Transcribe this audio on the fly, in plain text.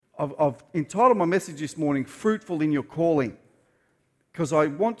I've entitled my message this morning, Fruitful in Your Calling, because I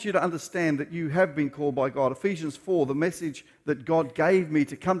want you to understand that you have been called by God. Ephesians 4, the message that God gave me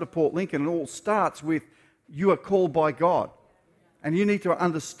to come to Port Lincoln, it all starts with, you are called by God. And you need to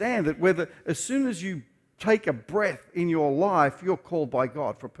understand that as soon as you take a breath in your life, you're called by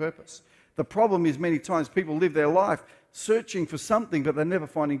God for a purpose. The problem is many times people live their life searching for something, but they're never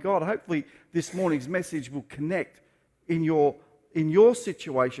finding God. Hopefully this morning's message will connect in your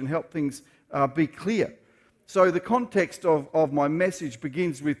situation, help things be clear. So the context of my message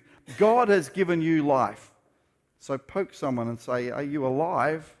begins with, God has given you life. So poke someone and say, are you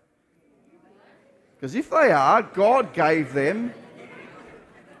alive? Because if they are, God gave them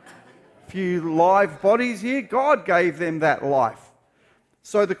a few live bodies here. God gave them that life.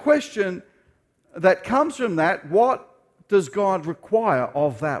 So the question that comes from that, what does God require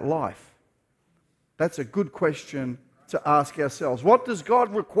of that life? That's a good question to ask ourselves. What does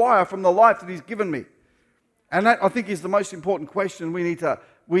God require from the life that He's given me? And that, I think, is the most important question we need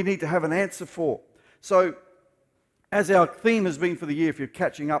to have an answer for. So, as our theme has been for the year, if you're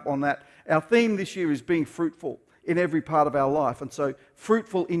catching up on that, our theme this year is being fruitful in every part of our life. And so,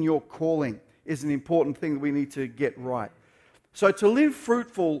 fruitful in your calling is an important thing that we need to get right. So, to live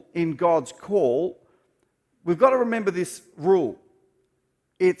fruitful in God's call, we've got to remember this rule.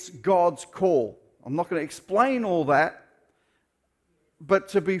 It's God's call. I'm not going to explain all that. But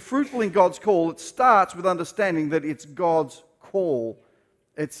to be fruitful in God's call, it starts with understanding that it's God's call.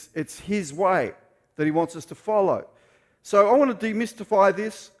 It's His way that He wants us to follow. So I want to demystify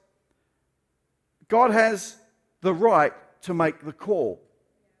this. God has the right to make the call.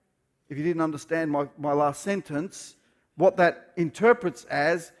 If you didn't understand my last sentence, what that interprets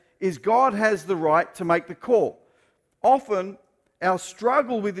as is God has the right to make the call. Often, our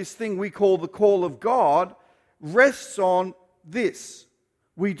struggle with this thing we call the call of God rests on this.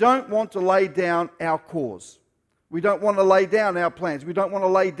 We don't want to lay down our cause. We don't want to lay down our plans. We don't want to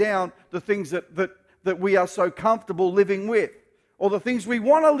lay down the things that we are so comfortable living with, or the things we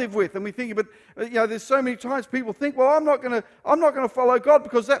want to live with. And we think, but there's so many times people think, well, I'm not going to follow God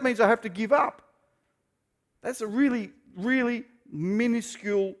because that means I have to give up. That's a really, really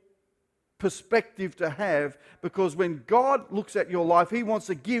minuscule perspective to have, because when God looks at your life, He wants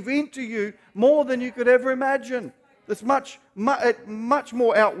to give into you more than you could ever imagine. That's much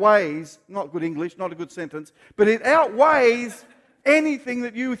more outweighs, not good English, not a good sentence, but it outweighs anything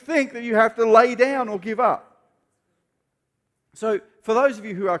that you think that you have to lay down or give up. So for those of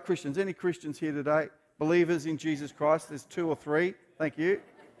you who are Christians, any Christians here today, believers in Jesus Christ, there's 2 or 3, thank you.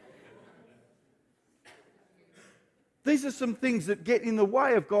 These are some things that get in the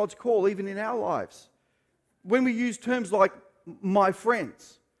way of God's call even in our lives. When we use terms like my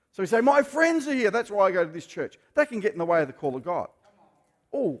friends, so we say, my friends are here, that's why I go to this church. That can get in the way of the call of God.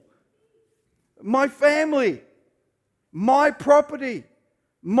 Oh, my family, my property,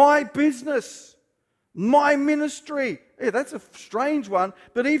 my business, my ministry. Yeah, that's a strange one.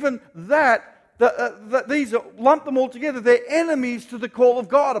 But even these are, lump them all together, they're enemies to the call of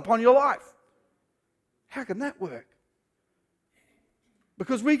God upon your life. How can that work?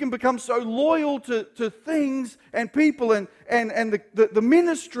 Because we can become so loyal to things and people and the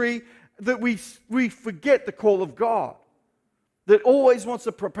ministry that we forget the call of God, that always wants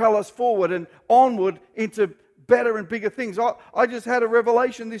to propel us forward and onward into better and bigger things. I just had a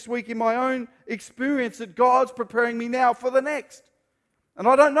revelation this week in my own experience that God's preparing me now for the next. And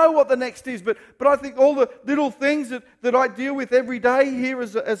I don't know what the next is, but I think all the little things that I deal with every day here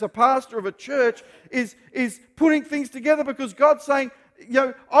as a pastor of a church is putting things together, because God's saying,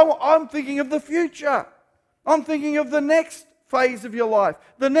 I'm thinking of the future. I'm thinking of the next phase of your life,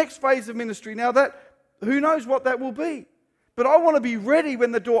 the next phase of ministry. Now who knows what that will be? But I want to be ready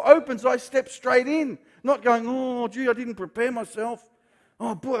when the door opens. I step straight in, not going, oh, gee, I didn't prepare myself.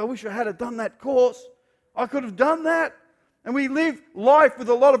 Oh, boy, I wish I had done that course. I could have done that. And we live life with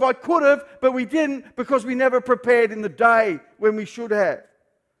a lot of I could have, but we didn't, because we never prepared in the day when we should have.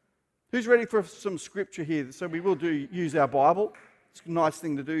 Who's ready for some scripture here? So we will use our Bible. It's a nice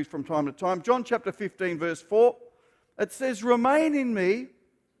thing to do from time to time. John chapter 15, verse 4. It says, remain in me,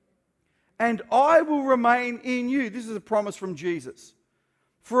 and I will remain in you. This is a promise from Jesus.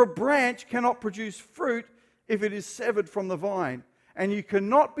 For a branch cannot produce fruit if it is severed from the vine, and you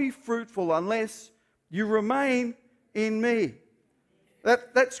cannot be fruitful unless you remain in me.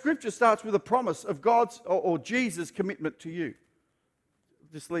 That scripture starts with a promise of God's or Jesus' commitment to you.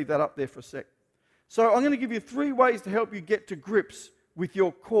 Just leave that up there for a sec. So I'm going to give you 3 ways to help you get to grips with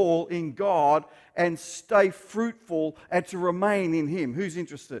your call in God and stay fruitful and to remain in Him. Who's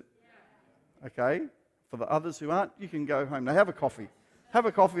interested? Okay. For the others who aren't, you can go home. Now have a coffee. have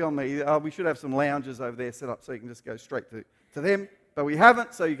a coffee on me. We should have some lounges over there set up so you can just go straight to them. But we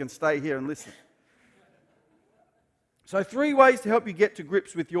haven't, so you can stay here and listen. So 3 ways to help you get to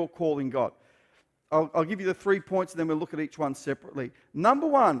grips with your call in God. I'll give you the 3 points and then we'll look at each one separately. Number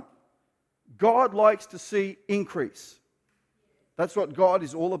 1, God likes to see increase. That's what God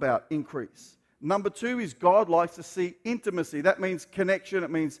is all about, increase. Number 2 is God likes to see intimacy. That means connection.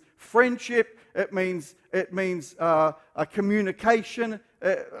 It means friendship. It means a communication.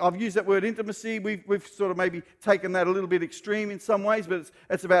 I've used that word intimacy. We've sort of maybe taken that a little bit extreme in some ways, but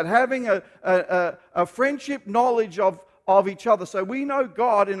it's about having a friendship knowledge of each other. So we know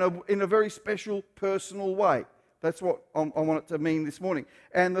God in a very special, personal way. That's what I want it to mean this morning.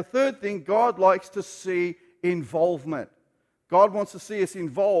 And the third thing, God likes to see involvement. God wants to see us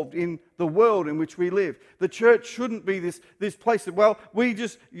involved in the world in which we live. The church shouldn't be this place that, well, we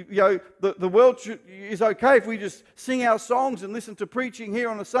just, the world is okay if we just sing our songs and listen to preaching here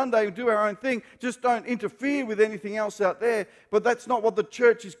on a Sunday and do our own thing. Just don't interfere with anything else out there. But that's not what the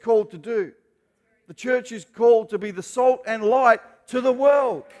church is called to do. The church is called to be the salt and light to the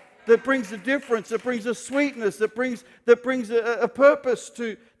world that brings a difference, that brings a sweetness, that brings a purpose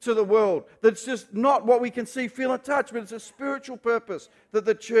to the world. That's just not what we can see, feel, and touch, but it's a spiritual purpose that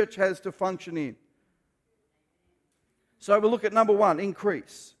the church has to function in. So we'll look at number 1,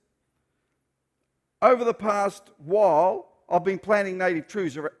 increase. Over the past while, I've been planting native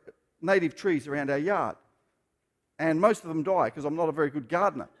trees around our yard. And most of them die because I'm not a very good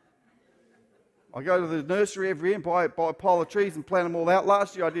gardener. I go to the nursery every year and buy a pile of trees and plant them all out.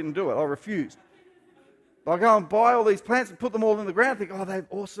 Last year I didn't do it. I refused. I go and buy all these plants and put them all in the ground, think, oh, they're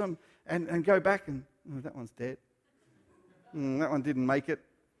awesome, and go back and, oh, that one's dead. That one didn't make it.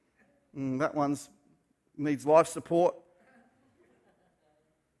 That one's needs life support.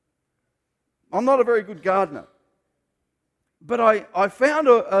 I'm not a very good gardener. But I found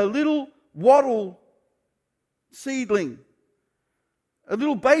a little wattle seedling, a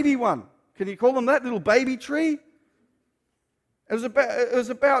little baby one. Can you call them that? Little baby tree? It was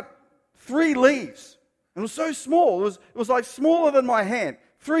about 3 leaves. It was so small. It was like smaller than my hand.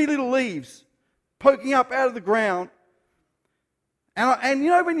 3 little leaves poking up out of the ground. And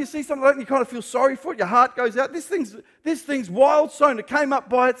you know when you see something like that and you kind of feel sorry for it, your heart goes out. This thing's wild sown. It came up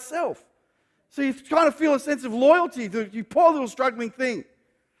by itself. So you kind of feel a sense of loyalty to you poor little struggling thing.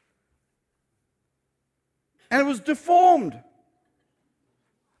 And it was deformed.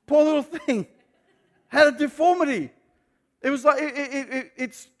 Poor little thing had a deformity. It was like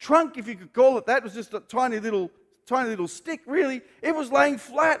its trunk, if you could call it that, was just a tiny little stick. Really, it was laying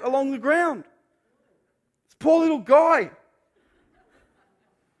flat along the ground. This poor little guy.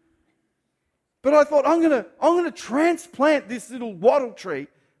 But I thought I'm gonna transplant this little wattle tree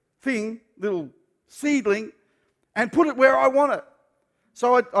thing, little seedling, and put it where I want it.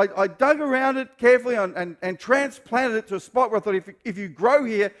 So I dug around it carefully and transplanted it to a spot where I thought if you grow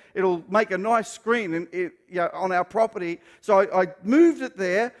here, it'll make a nice screen on our property. So I moved it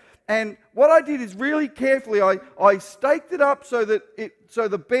there, and what I did is really carefully I staked it up so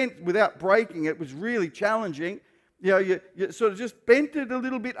the bent without breaking it was really challenging. You sort of just bent it a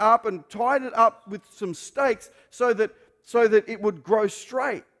little bit up and tied it up with some stakes so that it would grow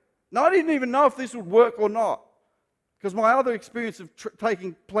straight. Now I didn't even know if this would work or not. Because my other experience of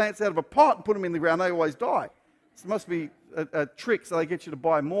taking plants out of a pot and putting them in the ground, they always die. So it must be a trick so they get you to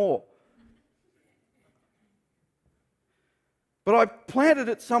buy more. But I planted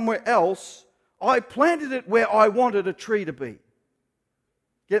it somewhere else. I planted it where I wanted a tree to be.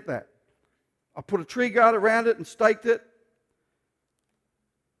 Get that? I put a tree guard around it and staked it.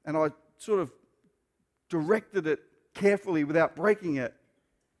 And I sort of directed it carefully without breaking it.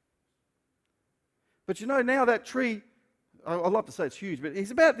 But now that tree, I'd love to say it's huge, but it's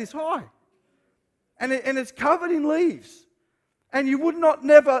about this high. And it's covered in leaves. And you would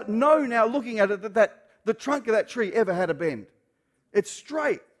never know now looking at it that the trunk of that tree ever had a bend. It's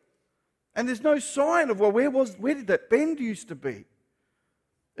straight. And there's no sign of, well, where did that bend used to be?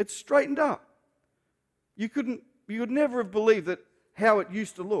 It's straightened up. You would never have believed that how it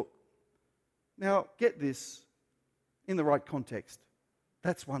used to look. Now, get this in the right context.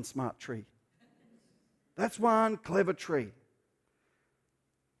 That's one smart tree. That's one clever tree.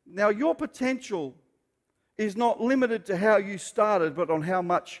 Now, your potential is not limited to how you started, but on how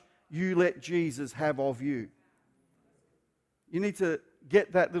much you let Jesus have of you. You need to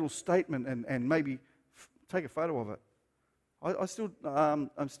get that little statement and maybe take a photo of it.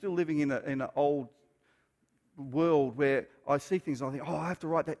 I'm still living in an old world where I see things and I think, I have to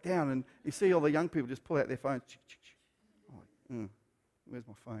write that down. And you see all the young people just pull out their phones. Where's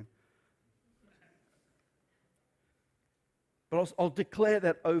my phone? But I'll declare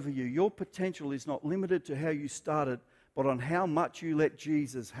that over you. Your potential is not limited to how you started, but on how much you let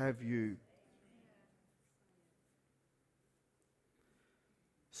Jesus have you.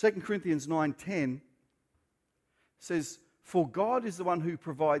 2 Corinthians 9:10 says, "For God is the one who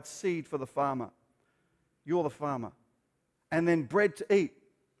provides seed for the farmer." You're the farmer. "And then bread to eat.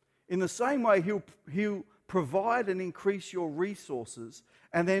 In the same way, he'll provide and increase your resources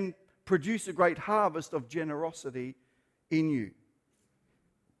and then produce a great harvest of generosity in you."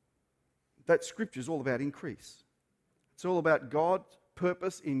 That scripture is all about increase. It's all about God's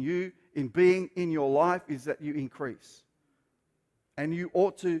purpose in you, in being in your life, is that you increase. And you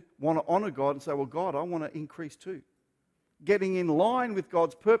ought to want to honor God and say, well, God, I want to increase too. Getting in line with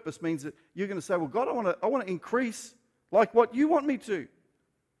God's purpose means that you're going to say, well, God, I want to increase like what you want me to.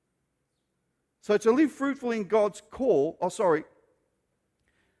 So to live fruitful in God's call, to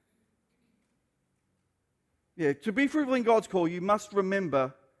be fruitful in God's call, you must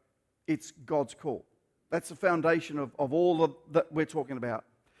remember it's God's call. That's the foundation of all that we're talking about.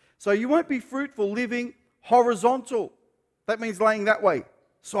 So you won't be fruitful living horizontal. That means laying that way,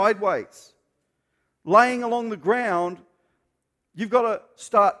 sideways. Laying along the ground, you've got to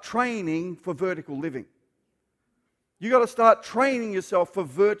start training for vertical living. You've got to start training yourself for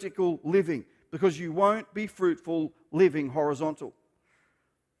vertical living because you won't be fruitful living horizontal.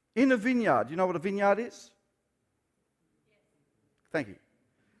 In a vineyard, you know what a vineyard is? Thank you.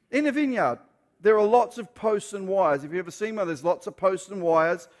 In a vineyard, there are lots of posts and wires. If you've ever seen one, there's lots of posts and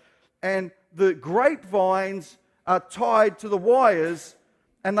wires. And the grapevines are tied to the wires,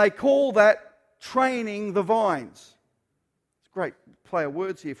 and they call that training the vines. It's a great play of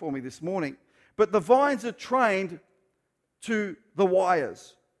words here for me this morning. But the vines are trained to the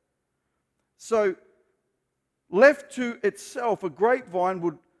wires. So, left to itself, a grapevine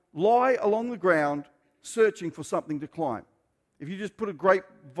would lie along the ground searching for something to climb. If you just put a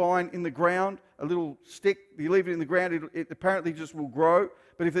grapevine in the ground, a little stick, you leave it in the ground, it apparently just will grow.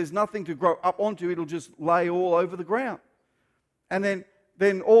 But if there's nothing to grow up onto, it'll just lay all over the ground. And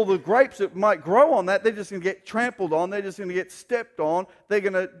then all the grapes that might grow on that, they're just going to get trampled on. They're just going to get stepped on.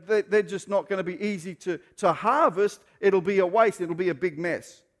 They're just not going to be easy to harvest. It'll be a waste. It'll be a big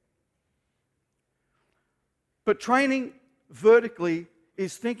mess. But training vertically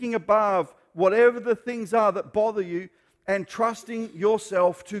is thinking above whatever the things are that bother you and trusting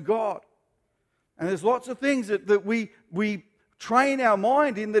yourself to God. And there's lots of things that we train our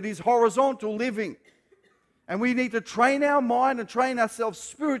mind in that is horizontal living. And we need to train our mind and train ourselves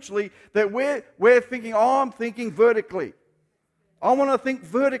spiritually that we're thinking, I'm thinking vertically. I want to think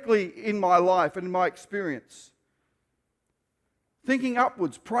vertically in my life and in my experience. Thinking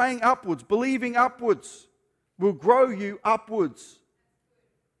upwards, praying upwards, believing upwards will grow you upwards.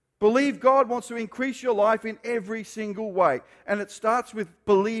 Believe God wants to increase your life in every single way. And it starts with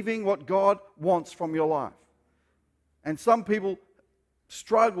believing what God wants from your life. And some people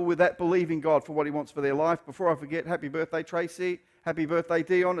struggle with that, believing God for what He wants for their life. Before I forget, happy birthday, Tracy. Happy birthday,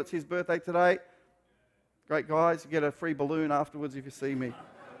 Dion. It's his birthday today. Great, guys. You get a free balloon afterwards if you see me.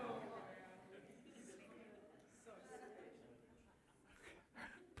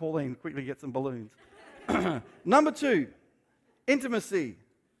 Pauline, quickly get some balloons. Number 2, intimacy.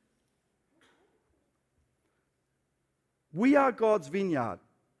 We are God's vineyard.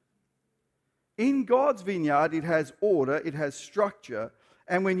 In God's vineyard, it has order, it has structure,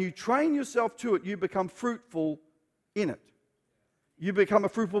 and when you train yourself to it, you become fruitful in it. You become a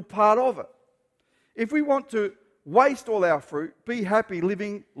fruitful part of it. If we want to waste all our fruit, be happy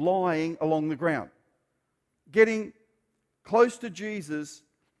living, lying along the ground. Getting close to Jesus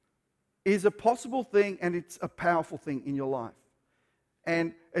is a possible thing, and it's a powerful thing in your life.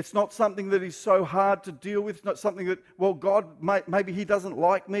 And it's not something that is so hard to deal with. It's not something that, well, God, maybe He doesn't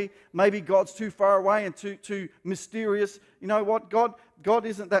like me. Maybe God's too far away and too mysterious. You know what? God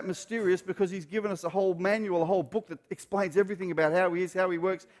isn't that mysterious because He's given us a whole manual, a whole book that explains everything about how He is, how He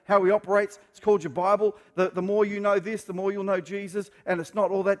works, how He operates. It's called your Bible. The more you know this, the more you'll know Jesus. And it's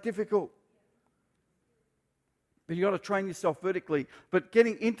not all that difficult. But you've got to train yourself vertically. But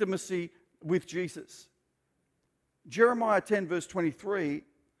getting intimacy with Jesus. Jeremiah 10 verse 23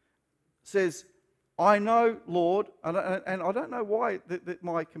 says, I know, Lord, and I don't know why that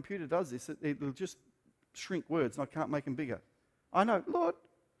my computer does this. It'll just shrink words and I can't make them bigger. I know, Lord,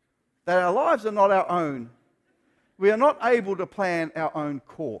 that our lives are not our own. We are not able to plan our own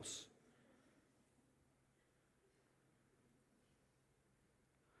course.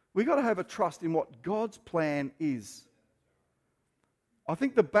 We've got to have a trust in what God's plan is. I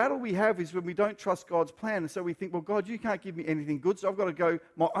think the battle we have is when we don't trust God's plan, and so we think, well, God, you can't give me anything good, so I've got to go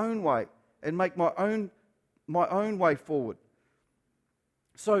my own way and make my own way forward.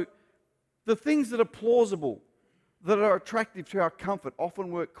 So the things that are plausible, that are attractive to our comfort,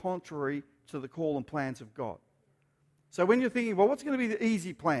 often work contrary to the call and plans of God. So when you're thinking, well, what's going to be the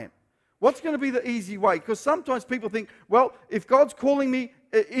easy plan? What's going to be the easy way? Because sometimes people think, well, if God's calling me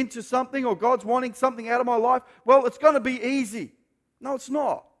into something or God's wanting something out of my life, well, it's going to be easy. No, it's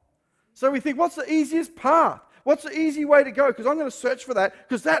not. So we think, what's the easiest path? What's the easy way to go? Because I'm going to search for that,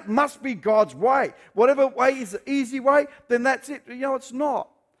 because that must be God's way. Whatever way is the easy way, then that's it. You know, it's not.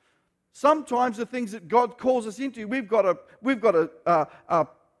 Sometimes the things that God calls us into, we've got to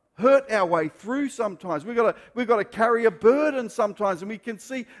hurt our way through sometimes. We've got to carry a burden sometimes, and we can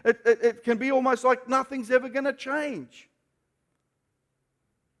see it can be almost like nothing's ever going to change.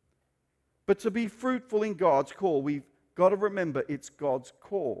 But to be fruitful in God's call, we've got to remember it's God's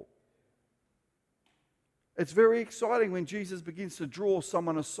call. It's very exciting when Jesus begins to draw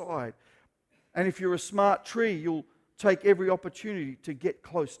someone aside. And if you're a smart tree, you'll take every opportunity to get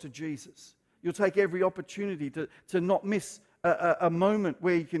close to Jesus. You'll take every opportunity to not miss a moment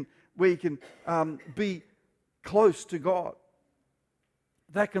where you can be close to God.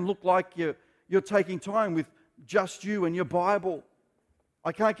 That can look like you're taking time with just you and your Bible.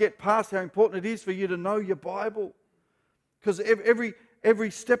 I can't get past how important it is for you to know your Bible. Because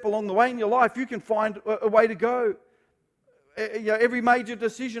every step along the way in your life, you can find a way to go. Every major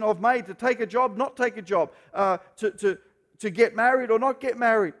decision I've made, to take a job, not take a job, to get married or not get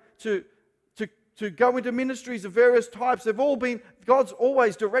married, to go into ministries of various types, they've all been, God's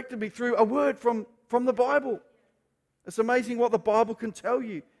always directed me through a word from the Bible. It's amazing what the Bible can tell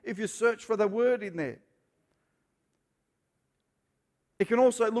you if you search for the word in there. It can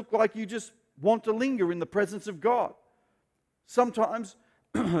also look like you just want to linger in the presence of God. Sometimes,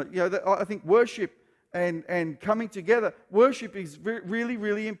 I think worship and coming together, worship is really,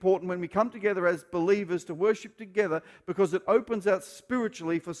 really important when we come together as believers to worship together, because it opens out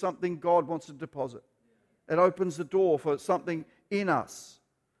spiritually for something God wants to deposit. It opens the door for something in us.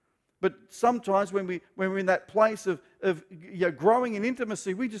 But sometimes when we're in that place of growing in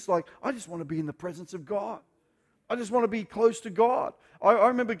intimacy, I just want to be in the presence of God. I just want to be close to God. I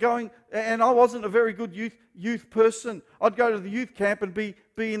remember going, and I wasn't a very good youth person. I'd go to the youth camp and be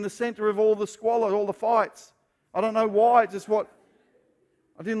in the center of all the squalor, all the fights. I don't know why, I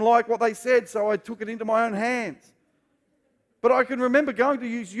didn't like what they said, so I took it into my own hands. But I can remember going to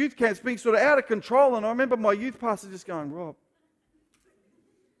youth camps being sort of out of control, and I remember my youth pastor just going, Rob,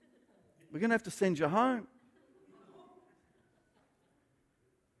 we're going to have to send you home.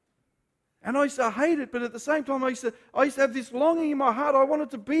 And I used to hate it, but at the same time I used to have this longing in my heart. I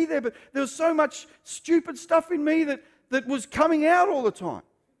wanted to be there, but there was so much stupid stuff in me that was coming out all the time.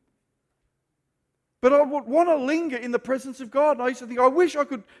 But I would want to linger in the presence of God. And I used to think, I wish I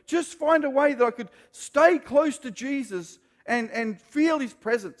could just find a way that I could stay close to Jesus and feel His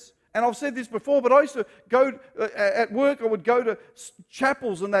presence. And I've said this before, but I used to go at work, I would go to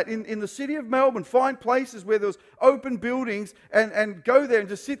chapels and that in the city of Melbourne, find places where there was open buildings and go there and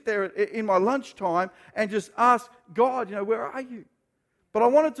just sit there in my lunchtime and just ask God, where are you? But I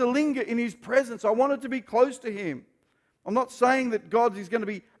wanted to linger in His presence. I wanted to be close to Him. I'm not saying that God is going to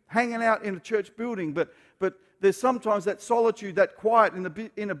be hanging out in a church building, but there's sometimes that solitude, that quiet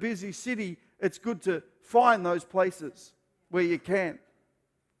in a busy city. It's good to find those places where you can.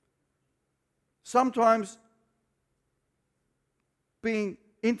 Sometimes being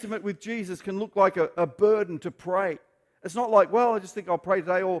intimate with Jesus can look like a burden to pray. It's not like, well, I just think I'll pray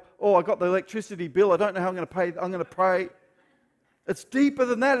today, or I got the electricity bill, I don't know how I'm going to pay, I'm going to pray. It's deeper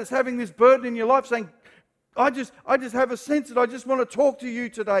than that. It's having this burden in your life saying, I just have a sense that I just want to talk to you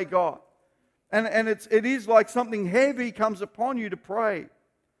today, God. And it is like something heavy comes upon you to pray.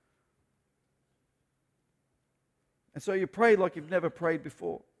 And so you pray like you've never prayed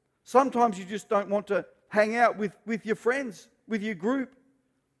before. Sometimes you just don't want to hang out with your friends, with your group.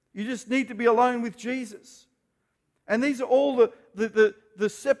 You just need to be alone with Jesus. And these are all the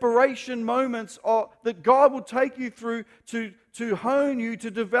separation moments that God will take you through to hone you, to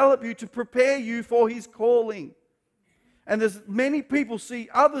develop you, to prepare you for His calling. And there's many people see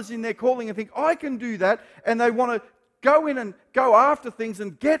others in their calling and think, I can do that. And they want to go in and go after things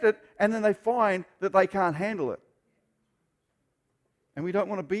and get it. And then they find that they can't handle it. And we don't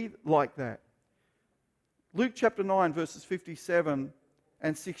want to be like that. Luke chapter 9, verses 57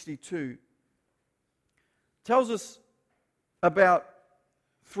 and 62 tells us about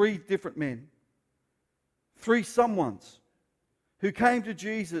three different men, three someones who came to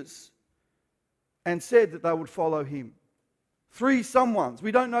Jesus and said that they would follow Him. Three someones.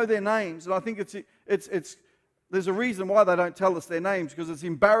 We don't know their names, and I think it's There's a reason why they don't tell us their names, because it's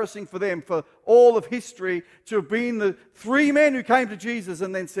embarrassing for them, for all of history, to have been the three men who came to Jesus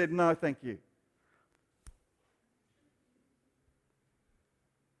and then said, no, thank you.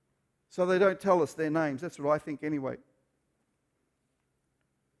 So they don't tell us their names. That's what I think anyway.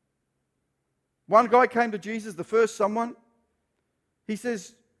 One guy came to Jesus, the first someone. He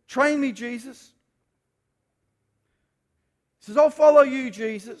says, train me, Jesus. He says, I'll follow you,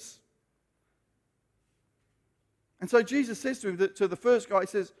 Jesus. And so Jesus says to him, to the first guy,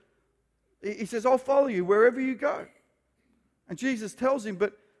 he says, I'll follow you wherever you go. And Jesus tells him,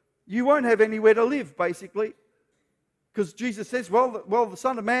 but you won't have anywhere to live, basically. Because Jesus says, well, the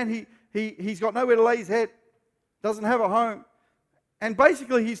Son of Man, he's got nowhere to lay his head, doesn't have a home. And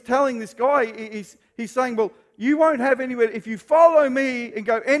basically he's telling this guy, he's saying, well, you won't have anywhere. If you follow me and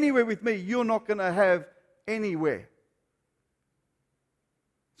go anywhere with me, you're not going to have anywhere.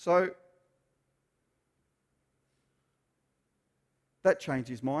 So that changed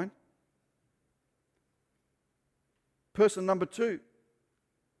his mind. Person number 2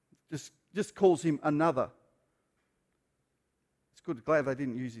 just calls him another. It's good, glad they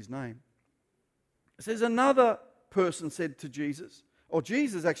didn't use his name. It says another person said to Jesus, or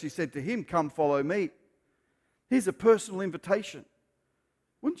Jesus actually said to him, come follow me. Here's a personal invitation.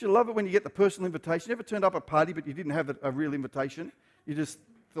 Wouldn't you love it when you get the personal invitation? You ever turned up at a party but you didn't have a real invitation? You just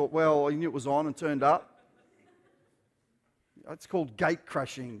thought, well, you knew it was on and turned up. It's called gate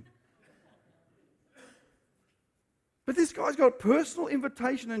crashing. But this guy's got a personal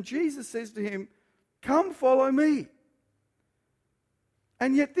invitation and Jesus says to him, come follow me.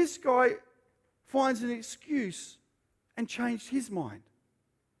 And yet this guy finds an excuse and changed his mind.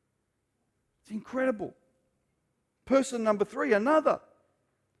 It's incredible. Person number 3, another,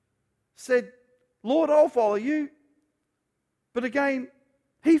 said, Lord, I'll follow you. But again,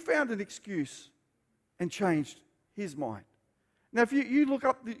 he found an excuse and changed his mind. Now, if you look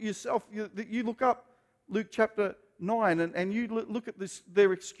up yourself, you look up Luke chapter 9 and you look at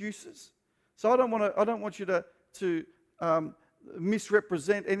their excuses. So I don't want you to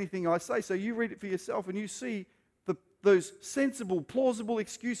misrepresent anything I say. So you read it for yourself and you see those sensible, plausible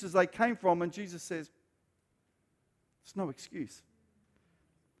excuses they came from, and Jesus says, it's no excuse.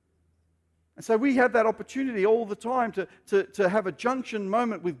 And so we have that opportunity all the time to have a junction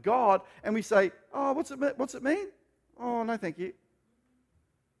moment with God, and we say, oh, what's it mean? Oh, no, thank you.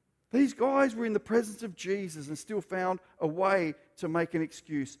 These guys were in the presence of Jesus and still found a way to make an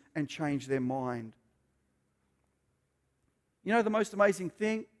excuse and change their mind. You know the most amazing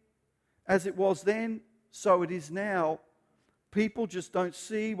thing? As it was then, so it is now. People just don't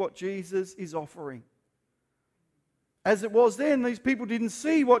see what Jesus is offering. As it was then, these people didn't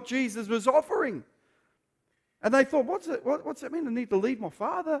see what Jesus was offering. And they thought, what's that mean? I need to leave my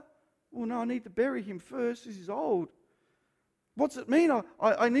father? Oh no, I need to bury him first. He's old. What's it mean?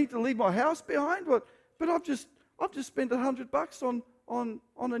 I need to leave my house behind? But I've just spent $100 on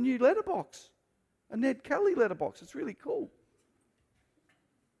a new letterbox, a Ned Kelly letterbox. It's really cool.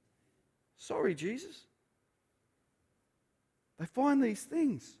 Sorry, Jesus. They find these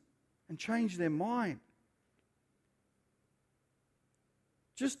things and change their mind.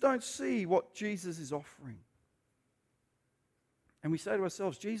 Just don't see what Jesus is offering. And we say to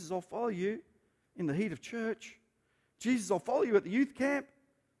ourselves, Jesus, I'll follow you in the heat of church. Jesus, I'll follow you at the youth camp.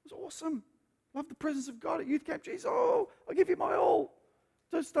 It was awesome. Love the presence of God at youth camp. Jesus, I'll give you my all.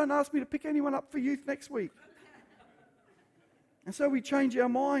 Just don't ask me to pick anyone up for youth next week. And so we change our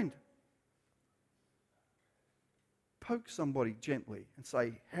mind. Poke somebody gently and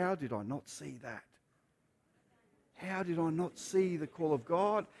say, how did I not see that? How did I not see the call of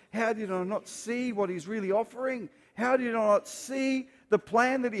God? How did I not see what He's really offering? How did I not see the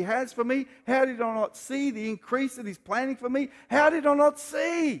plan that He has for me? How did I not see the increase that He's planning for me? How did I not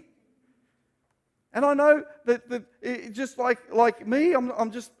see? And I know that just like me,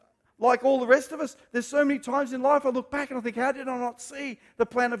 I'm just like all the rest of us. There's so many times in life I look back and I think, how did I not see the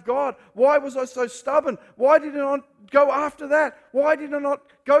plan of God? Why was I so stubborn? Why did I not go after that? Why did I not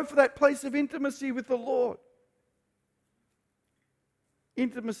go for that place of intimacy with the Lord?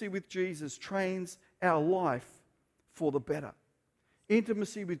 Intimacy with Jesus trains our life for the better.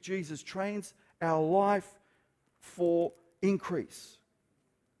 Intimacy with Jesus trains our life for increase.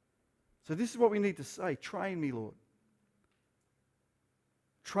 So this is what we need to say. Train me, Lord.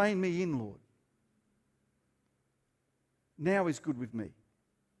 Train me in, Lord. Now is good with me.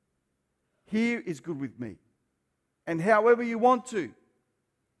 Here is good with me. And however you want to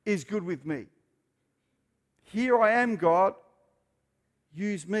is good with me. Here I am, God.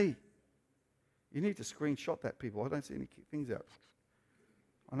 Use me. You need to screenshot that, people. I don't see any things out.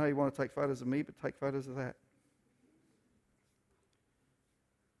 I know you want to take photos of me, but take photos of that.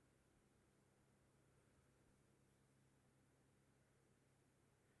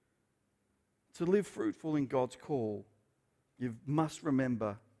 To live fruitful in God's call, you must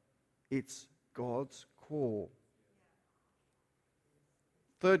remember it's God's call.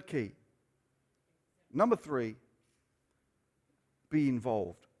 Third key. Number 3, be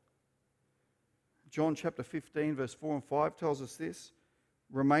involved. John chapter 15, verse 4 and 5 tells us this.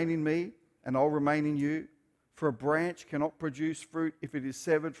 Remain in me, and I'll remain in you. For a branch cannot produce fruit if it is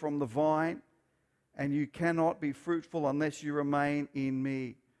severed from the vine, and you cannot be fruitful unless you remain in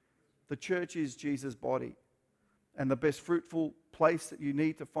me. The church is Jesus' body. And the best fruitful place that you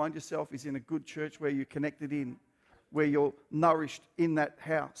need to find yourself is in a good church where you're connected in, where you're nourished in that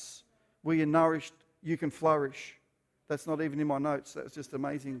house. Where you're nourished, you can flourish. That's not even in my notes. That's just an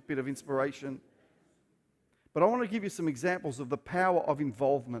amazing bit of inspiration. But I want to give you some examples of the power of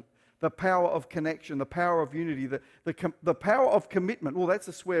involvement, the power of connection, the power of unity, the power of commitment. Well, that's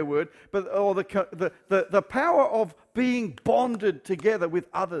a swear word, but the power of being bonded together with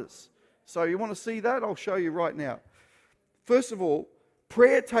others. So you want to see that? I'll show you right now. First of all,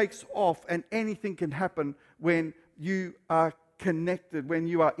 prayer takes off and anything can happen when you are connected, when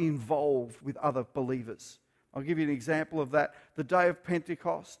you are involved with other believers. I'll give you an example of that. The day of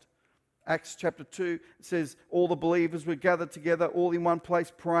Pentecost, Acts chapter 2, it says all the believers were gathered together, all in one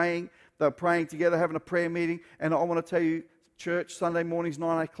place praying. They were praying together, having a prayer meeting. And I want to tell you, church, Sunday mornings,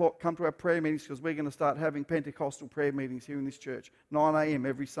 9 o'clock, come to our prayer meetings because we're going to start having Pentecostal prayer meetings here in this church, 9 a.m.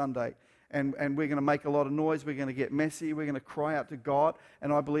 every Sunday. And we're going to make a lot of noise. We're going to get messy. We're going to cry out to God.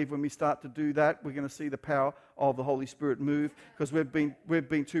 And I believe when we start to do that, we're going to see the power of the Holy Spirit move, because we've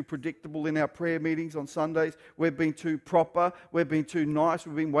been too predictable in our prayer meetings on Sundays. We've been too proper. We've been too nice.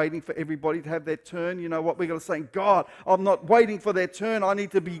 We've been waiting for everybody to have their turn. You know what? We're going to say, God, I'm not waiting for their turn. I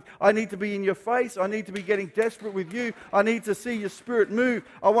need to be in your face. I need to be getting desperate with you. I need to see your Spirit move.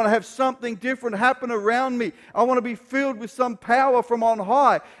 I want to have something different happen around me. I want to be filled with some power from on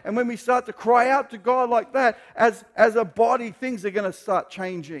high. And when we start to cry out to God like that, as a body, things are going to start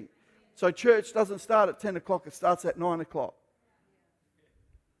changing. So church doesn't start at 10 o'clock, it starts at 9 o'clock.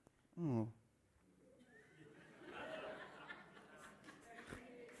 Oh.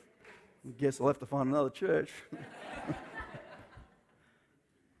 I guess I'll have to find another church.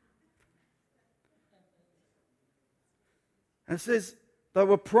 And it says, they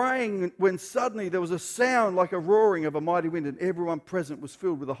were praying when suddenly there was a sound like a roaring of a mighty wind, and everyone present was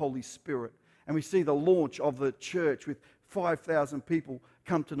filled with the Holy Spirit. And we see the launch of the church with 5,000 people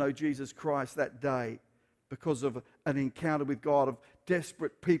come to know Jesus Christ that day because of an encounter with God, of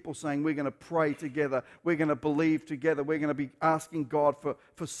desperate people saying, we're going to pray together, we're going to believe together, we're going to be asking God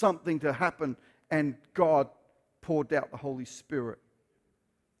for something to happen. And God poured out the Holy Spirit.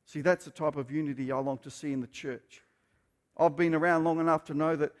 See, that's the type of unity I long to see in the church. I've been around long enough to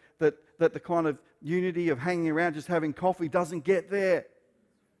know that the kind of unity of hanging around just having coffee doesn't get there.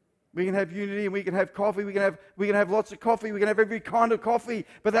 We can have unity and we can have coffee, we can have lots of coffee, we can have every kind of coffee,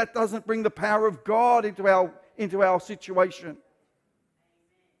 but that doesn't bring the power of God into our situation.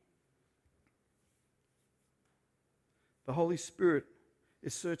 The Holy Spirit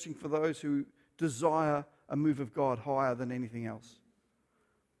is searching for those who desire a move of God higher than anything else.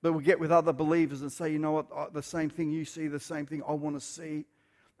 But we'll get with other believers and say, you know what, the same thing you see, the same thing I want to see.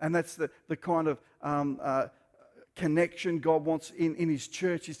 And that's the kind of connection God wants in His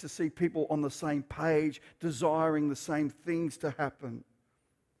church, is to see people on the same page, desiring the same things to happen.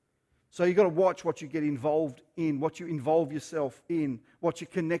 So you've got to watch what you get involved in, what you involve yourself in, what you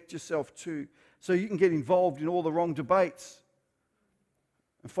connect yourself to, so you can get involved in all the wrong debates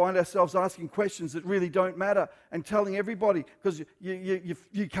and find ourselves asking questions that really don't matter and telling everybody, because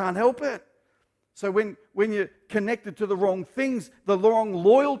you can't help it. So when you're connected to the wrong things, the wrong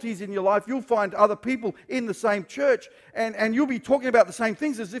loyalties in your life, you'll find other people in the same church and you'll be talking about the same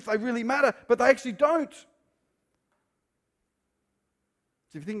things as if they really matter, but they actually don't. So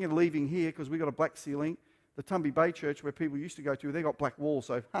if you're thinking of leaving here, because we've got a black ceiling, the Tumby Bay Church where people used to go to, they've got black walls,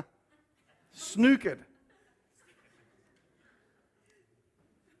 so snookered.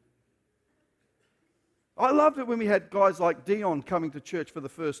 I loved it when we had guys like Dion coming to church for the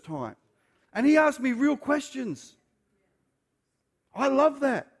first time. And he asked me real questions. I love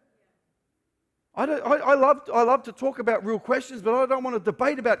that. I love to talk about real questions, but I don't want to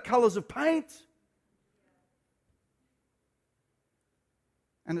debate about colours of paint.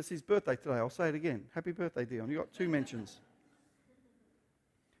 And it's his birthday today. I'll say it again. Happy birthday, Dion. You got 2 mentions.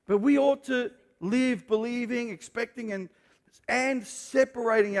 But we ought to live believing, expecting, and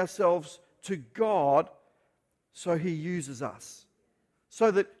separating ourselves to God, so He uses us. So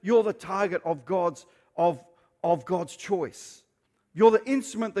that you're the target of God's choice. You're the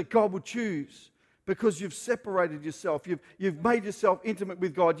instrument that God will choose. because you've separated yourself. You've made yourself intimate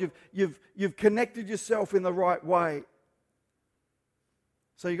with God. You've connected yourself in the right way.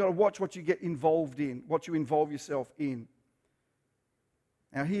 So you've got to watch what you get involved in, what you involve yourself in.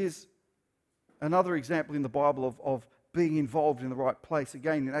 Now here's another example in the Bible of being involved in the right place.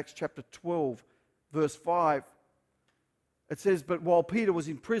 Again, in Acts chapter 12, verse 5, it says, but while Peter was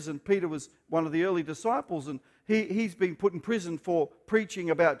in prison, Peter was one of the early disciples, and he's been put in prison for preaching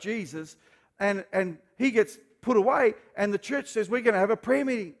about Jesus, and he gets put away, and the church says, we're going to have a prayer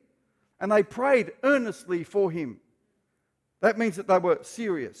meeting. And they prayed earnestly for him. That means that they were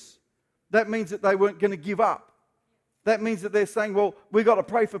serious. That means that they weren't going to give up. That means that they're saying, well, we've got to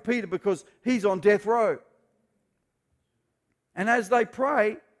pray for Peter because he's on death row. And as they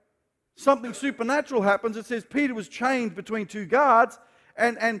pray, something supernatural happens. It says Peter was chained between two guards,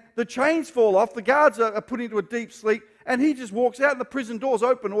 and the chains fall off. The guards are put into a deep sleep, and he just walks out and the prison doors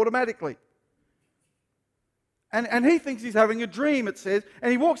open automatically. And he thinks he's having a dream, it says.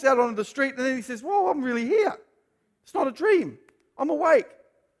 And he walks out onto the street, and then he says, well, I'm really here. It's not a dream. I'm awake.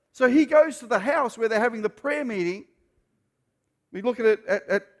 So he goes to the house where they're having the prayer meeting. We look at it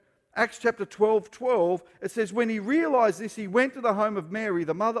at Acts chapter 12:12. It says, when he realized this, he went to the home of Mary,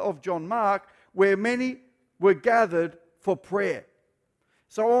 the mother of John Mark, where many were gathered for prayer.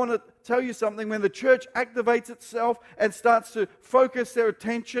 So I want to tell you something. When the church activates itself and starts to focus their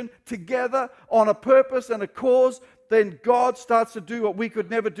attention together on a purpose and a cause, then God starts to do what we could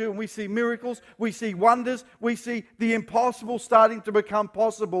never do. And we see miracles, we see wonders, we see the impossible starting to become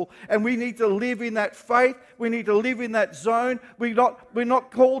possible. And we need to live in that faith. We need to live in that zone. We're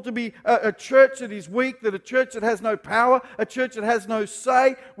not called to be a church that is weak, that a church that has no power, a church that has no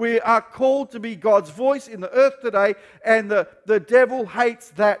say. We are called to be God's voice in the earth today, and the devil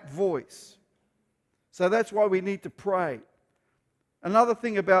hates that voice. So that's why we need to pray. Another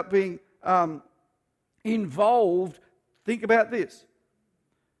thing about being involved, think about this.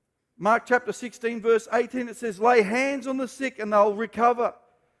 Mark chapter 16 verse 18, it says, lay hands on the sick and they'll recover.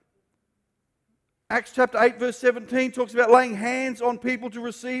 Acts chapter 8 verse 17 talks about laying hands on people to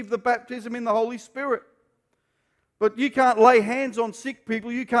receive the baptism in the Holy Spirit. But you can't lay hands on sick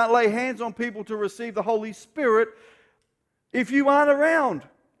people, you can't lay hands on people to receive the Holy Spirit if you aren't around,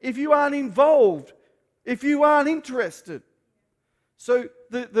 if you aren't involved, if you aren't interested. So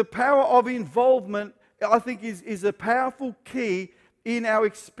the power of involvement, I think, is a powerful key in our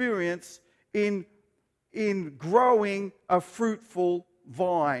experience in growing a fruitful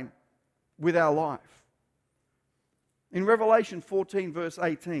vine with our life. In Revelation 14 verse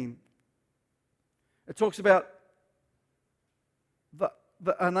 18, it talks about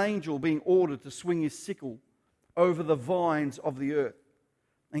an angel being ordered to swing his sickle over the vines of the earth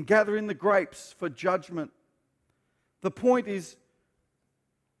and gather in the grapes for judgment. The point is,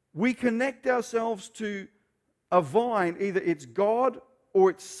 we connect ourselves to a vine, either it's God or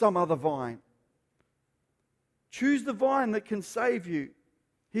it's some other vine. Choose the vine that can save you.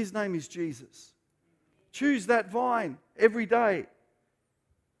 His name is Jesus. Choose that vine every day.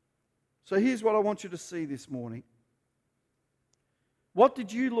 So here's what I want you to see this morning. What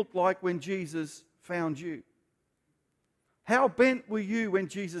did you look like when Jesus found you? How bent were you when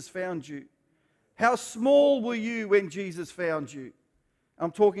Jesus found you? How small were you when Jesus found you?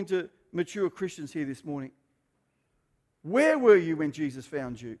 I'm talking to mature Christians here this morning. Where were you when Jesus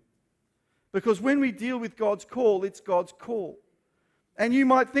found you? Because when we deal with God's call, it's God's call. And you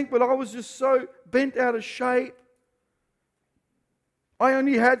might think, but I was just so bent out of shape. I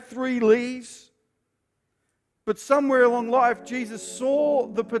only had 3 leaves. But somewhere along life, Jesus saw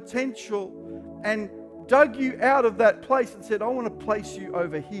the potential and dug you out of that place and said, I want to place you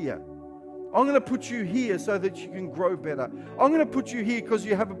over here. I'm going to put you here so that you can grow better. I'm going to put you here because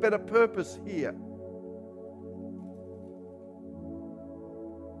you have a better purpose here.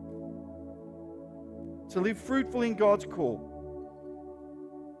 To live fruitful in God's call,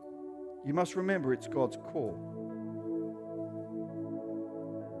 you must remember it's God's call.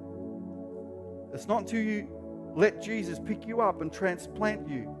 It's not until you let Jesus pick you up and transplant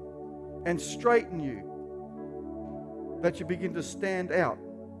you and straighten you that you begin to stand out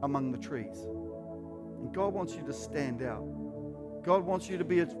among the trees. And God wants you to stand out. God wants you to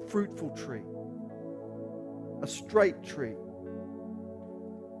be a fruitful tree, a straight tree.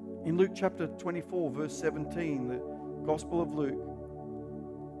 In Luke chapter 24, verse 17, the Gospel of Luke,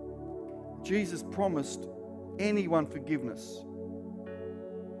 Jesus promised anyone forgiveness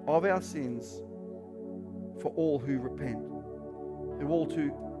of our sins for all who repent, who all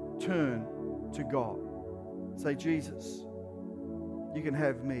to turn to God. Say, Jesus, you can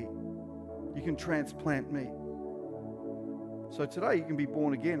have me. You can transplant me. So today you can be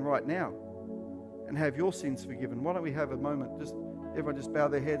born again right now. and have your sins forgiven. Why don't we have a moment, just everyone just bow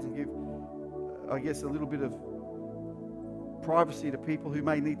their heads and give, I guess, a little bit of privacy to people who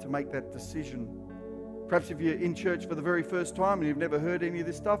may need to make that decision. Perhaps if you're in church for the very first time and you've never heard any of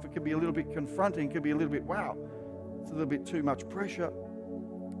this stuff, it could be a little bit confronting, it could be a little bit, wow, it's a little bit too much pressure.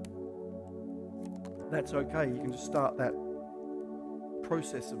 That's okay. You can just start that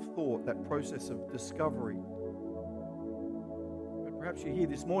process of thought, that process of discovery. But perhaps you're here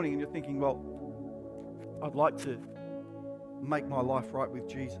this morning and you're thinking, well, I'd like to make my life right with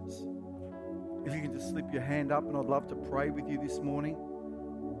Jesus. If you can just slip your hand up, and I'd love to pray with you this morning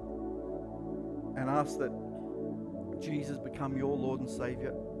and ask that Jesus become your Lord and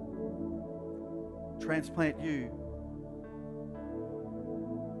Savior. Transplant you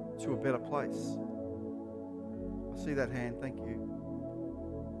to a better place. I see that hand. Thank you.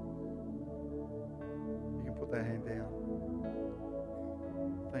 You can put that hand down.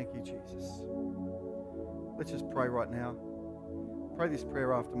 Thank you, Jesus. Let's just pray right now. Pray this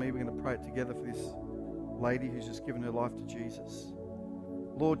prayer after me. We're going to pray it together for this lady who's just given her life to Jesus.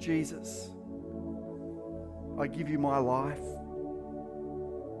 Lord Jesus, I give you my life.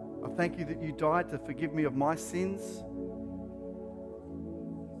 I thank you that you died to forgive me of my sins.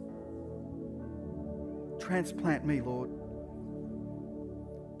 Transplant me, Lord.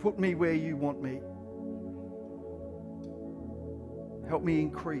 Put me where you want me. Help me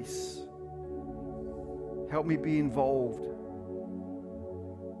increase. Help me be involved.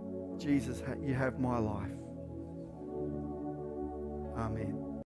 Jesus, you have my life. Amen.